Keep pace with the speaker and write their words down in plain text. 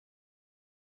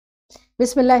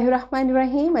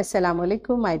Bismillahirrahmanirrahim. Assalamu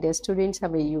alaikum, my dear students. How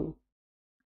are you?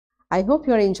 I hope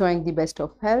you are enjoying the best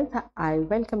of health. I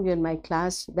welcome you in my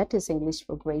class, that is English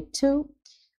for grade 2.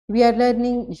 We are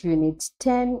learning Unit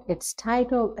 10. Its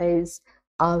title is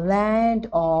A Land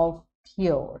of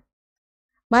Pure.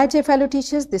 My dear fellow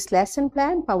teachers, this lesson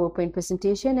plan, PowerPoint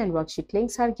presentation and worksheet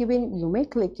links are given. You may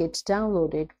click it,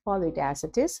 download it, follow it as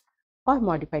it is, or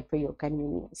modify it for your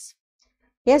convenience.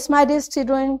 Yes, my dear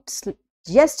students,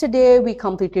 yesterday we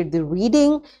completed the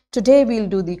reading. Today we'll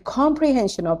do the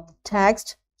comprehension of the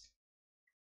text.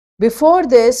 Before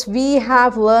this, we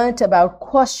have learnt about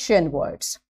question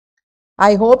words.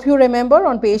 I hope you remember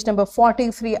on page number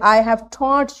 43, I have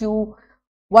taught you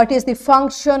what is the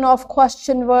function of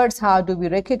question words, how do we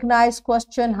recognize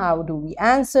question, how do we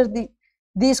answer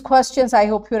these questions. I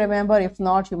hope you remember. If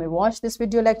not, you may watch this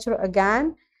video lecture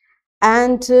again.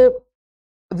 And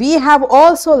we have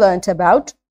also learnt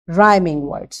about rhyming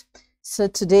words. So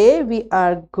today we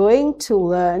are going to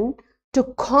learn to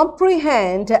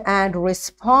comprehend and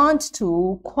respond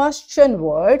to question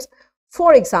words.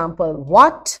 For example,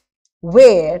 what,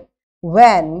 where,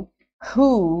 when,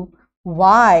 who,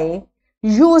 why,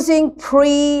 using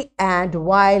pre and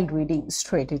while reading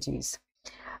strategies.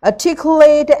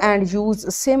 Articulate and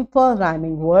use simple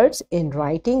rhyming words in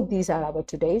writing. These are our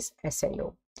today's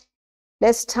SAO.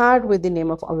 Let's start with the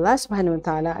name of Allah subhanahu wa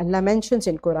ta'ala. Allah mentions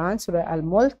in Quran, Surah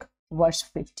Al-Mulk, verse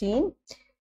 15.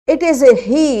 It is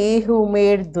He who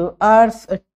made the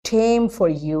earth tame for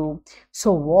you,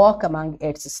 so walk among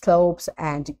its slopes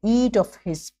and eat of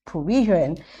His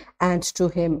provision, and to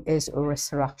Him is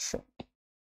resurrection.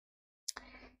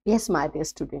 Yes, my dear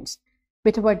students,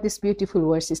 but what this beautiful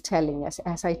verse is telling us,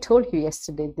 as I told you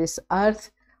yesterday, this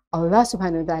earth, Allah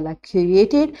subhanahu wa ta'ala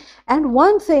created, and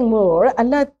one thing more,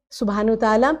 Allah subhanahu wa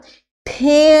ta'ala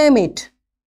tame it.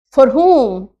 For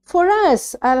whom? For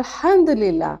us,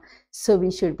 alhamdulillah. So we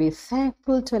should be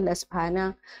thankful to Allah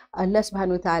subhanahu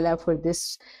wa ta'ala for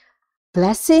this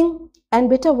blessing. And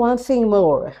better one thing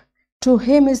more, to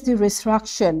Him is the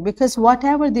resurrection, because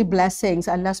whatever the blessings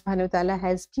Allah subhanahu wa ta'ala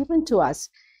has given to us,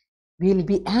 we'll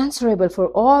be answerable for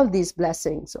all these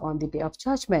blessings on the day of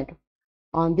judgment,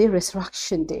 on the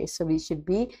resurrection day. So we should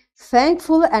be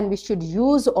thankful and we should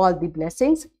use all the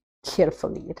blessings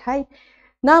carefully. Right?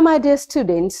 Now, my dear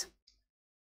students,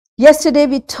 yesterday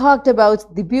we talked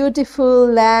about the beautiful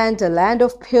land, a land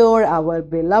of pure, our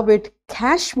beloved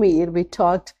Kashmir.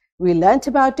 We learned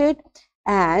about it.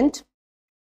 And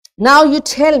now you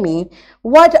tell me,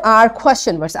 what are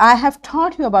question words? I have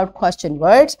taught you about question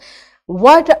words.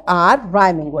 What are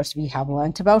rhyming words? We have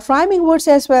learned about rhyming words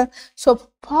as well. So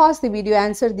pause the video,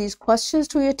 answer these questions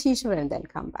to your teacher, and then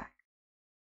come back.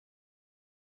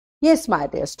 Yes, my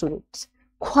dear students,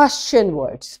 question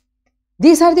words.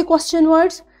 These are the question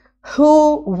words: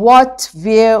 who, what,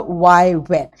 where, why,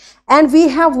 when. And we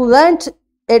have learnt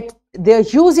their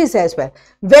uses as well.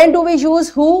 When do we use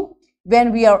who?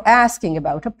 When we are asking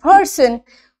about a person.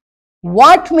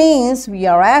 What means we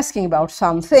are asking about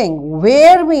something.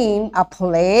 Where means a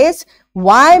place.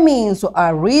 Why means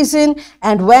a reason.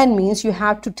 And when means you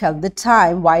have to tell the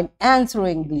time while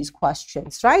answering these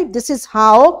questions, right? This is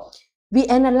how we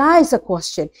analyze a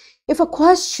question. If a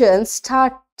question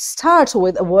starts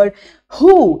with a word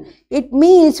who, it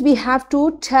means we have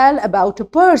to tell about a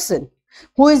person.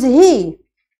 Who is he?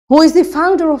 Who is the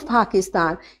founder of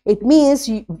Pakistan? It means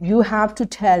you have to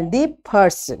tell the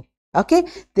person. Okay,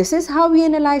 this is how we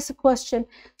analyze a question.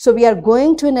 So we are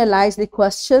going to analyze the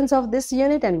questions of this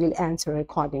unit and we'll answer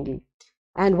accordingly.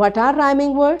 And what are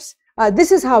rhyming words?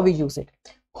 This is how we use it.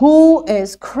 Who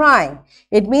is crying?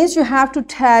 It means you have to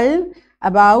tell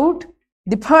about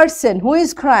the person who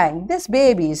is crying. This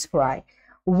baby is crying.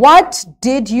 What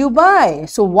did you buy?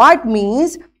 So what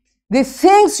means the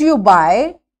things you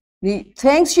buy, the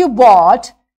things you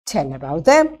bought, tell about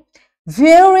them.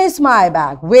 Where is my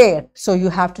bag? Where? So you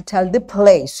have to tell the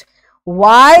place.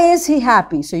 Why is he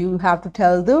happy? So you have to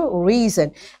tell the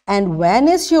reason. And when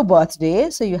is your birthday?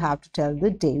 So you have to tell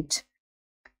the date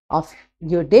of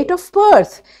your date of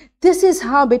birth. This is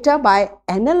how, beta, by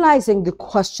analyzing the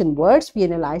question words, we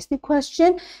analyze the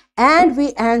question and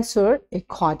we answer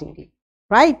accordingly.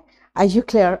 Right? Are you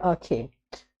clear? Okay.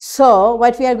 So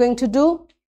what we are going to do?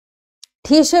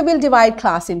 Teacher will divide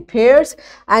class in pairs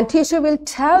and teacher will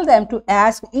tell them to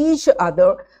ask each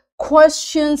other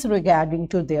questions regarding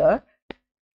to their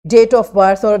date of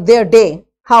birth or their day.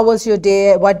 How was your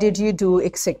day? What did you do?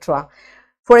 Etc.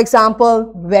 For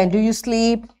example, when do you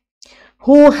sleep?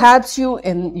 Who helps you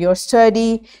in your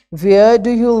study? Where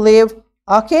do you live?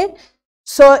 Okay.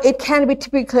 So it can be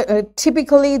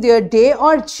typically their day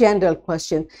or general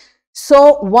question.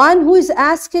 So one who is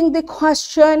asking the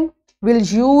question will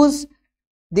use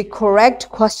the correct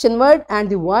question word, and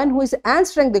the one who is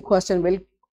answering the question will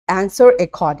answer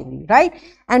accordingly, right?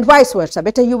 And vice versa.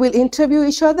 Better you will interview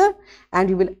each other and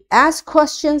you will ask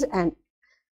questions and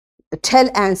tell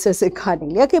answers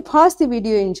accordingly. Okay, pause the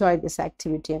video, enjoy this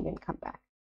activity, and then come back.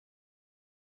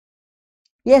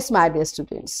 Yes, my dear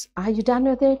students, are you done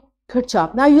with it? Good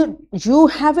job. Now you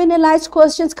have analyzed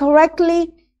questions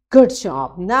correctly. Good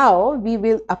job. Now we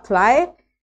will apply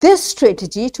this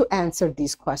strategy to answer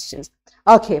these questions.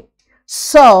 Okay,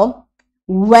 so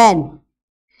when,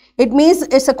 it means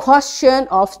it's a question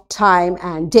of time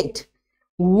and date.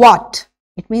 What,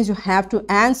 it means you have to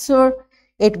answer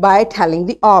it by telling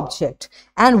the object.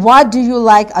 And what do you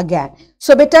like again?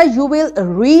 So beta, you will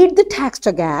read the text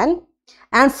again,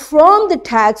 and from the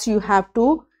text you have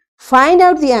to find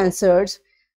out the answers.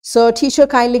 So teacher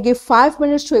kindly give 5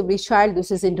 minutes to every child. This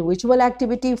is individual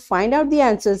activity. Find out the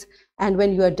answers, and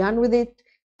when you are done with it,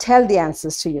 tell the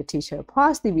answers to your teacher.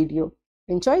 Pause the video,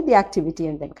 enjoy the activity,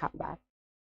 and then come back.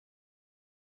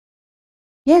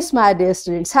 Yes, my dear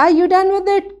students, are you done with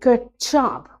it? Good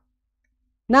job.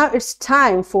 Now it's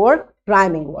time for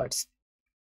rhyming words.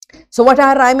 So what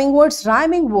are rhyming words?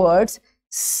 Rhyming words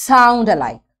sound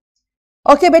alike.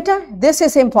 Okay, beta, this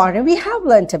is important. We have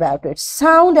learnt about it.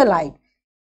 Sound alike.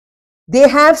 They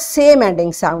have same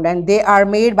ending sound, and they are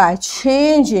made by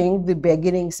changing the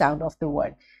beginning sound of the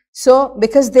word. So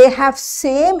because they have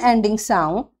same ending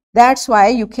sound, that's why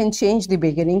you can change the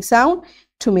beginning sound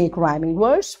to make rhyming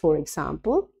words. For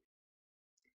example,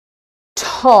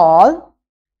 tall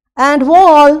and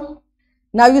wall.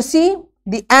 Now you see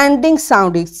the ending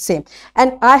sound is same,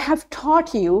 and I have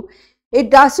taught you it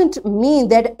doesn't mean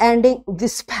that ending, the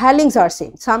spellings are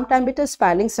same. Sometimes the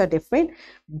spellings are different,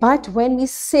 but when we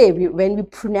say, when we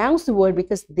pronounce the word,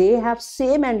 because they have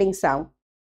same ending sound,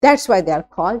 that's why they are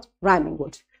called rhyming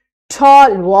words.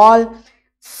 Tall, wall,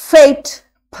 fate,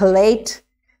 plate,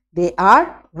 they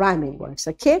are rhyming words.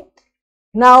 Okay,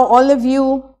 now all of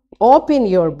you open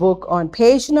your book on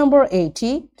page number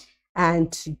 80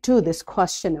 and do this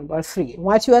question number 3.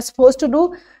 What you are supposed to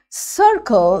do,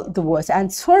 circle the words,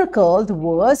 and circle the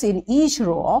words in each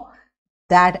row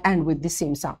that end with the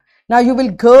same sound. Now you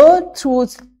will go through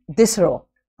this row.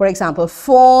 For example,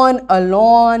 phone,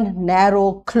 alone,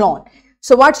 narrow, clone.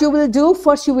 So what you will do,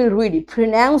 first you will read it,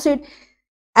 pronounce it,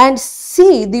 and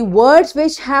see the words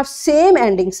which have same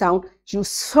ending sound. You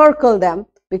circle them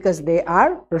because they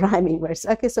are rhyming words.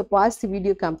 Okay, so pause the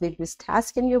video, complete this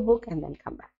task in your book, and then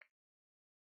come back.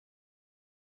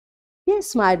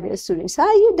 Yes, my dear students,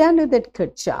 are you done with it?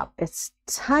 Good job. It's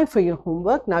time for your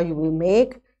homework. Now you will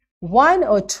make 1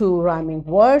 or 2 rhyming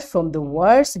words from the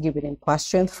words given in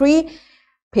question 3,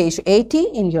 page 80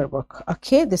 in your book.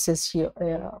 Okay, this is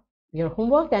your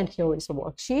homework, and here is a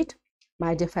worksheet.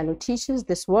 My dear fellow teachers,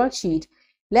 this worksheet,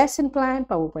 lesson plan,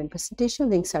 PowerPoint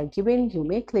presentation, links are given. You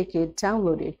may click it,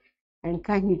 download it, and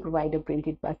kindly provide a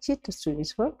printed worksheet to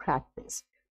students for practice.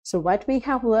 So what we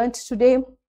have learned today,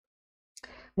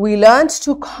 we learned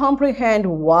to comprehend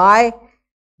why,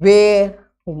 where,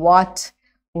 what,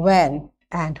 when,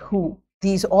 and who.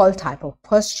 These all type of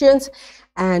questions.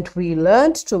 And we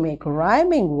learned to make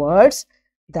rhyming words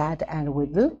that end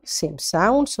with the same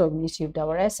sound. So we achieved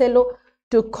our SLO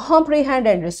to comprehend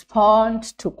and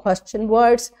respond to question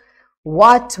words,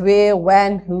 what, where,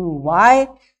 when, who, why,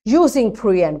 using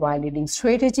pre and while leading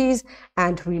strategies.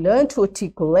 And we learned to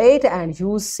articulate and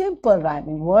use simple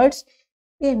rhyming words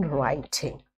in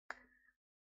writing.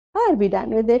 Are we done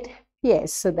with it?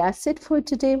 Yes, so that's it for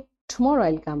today. Tomorrow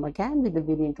I'll come again with a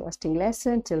very interesting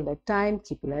lesson. Till that time,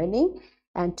 keep learning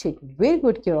and take very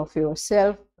good care of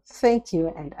yourself. Thank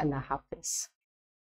you, and Allah Hafiz.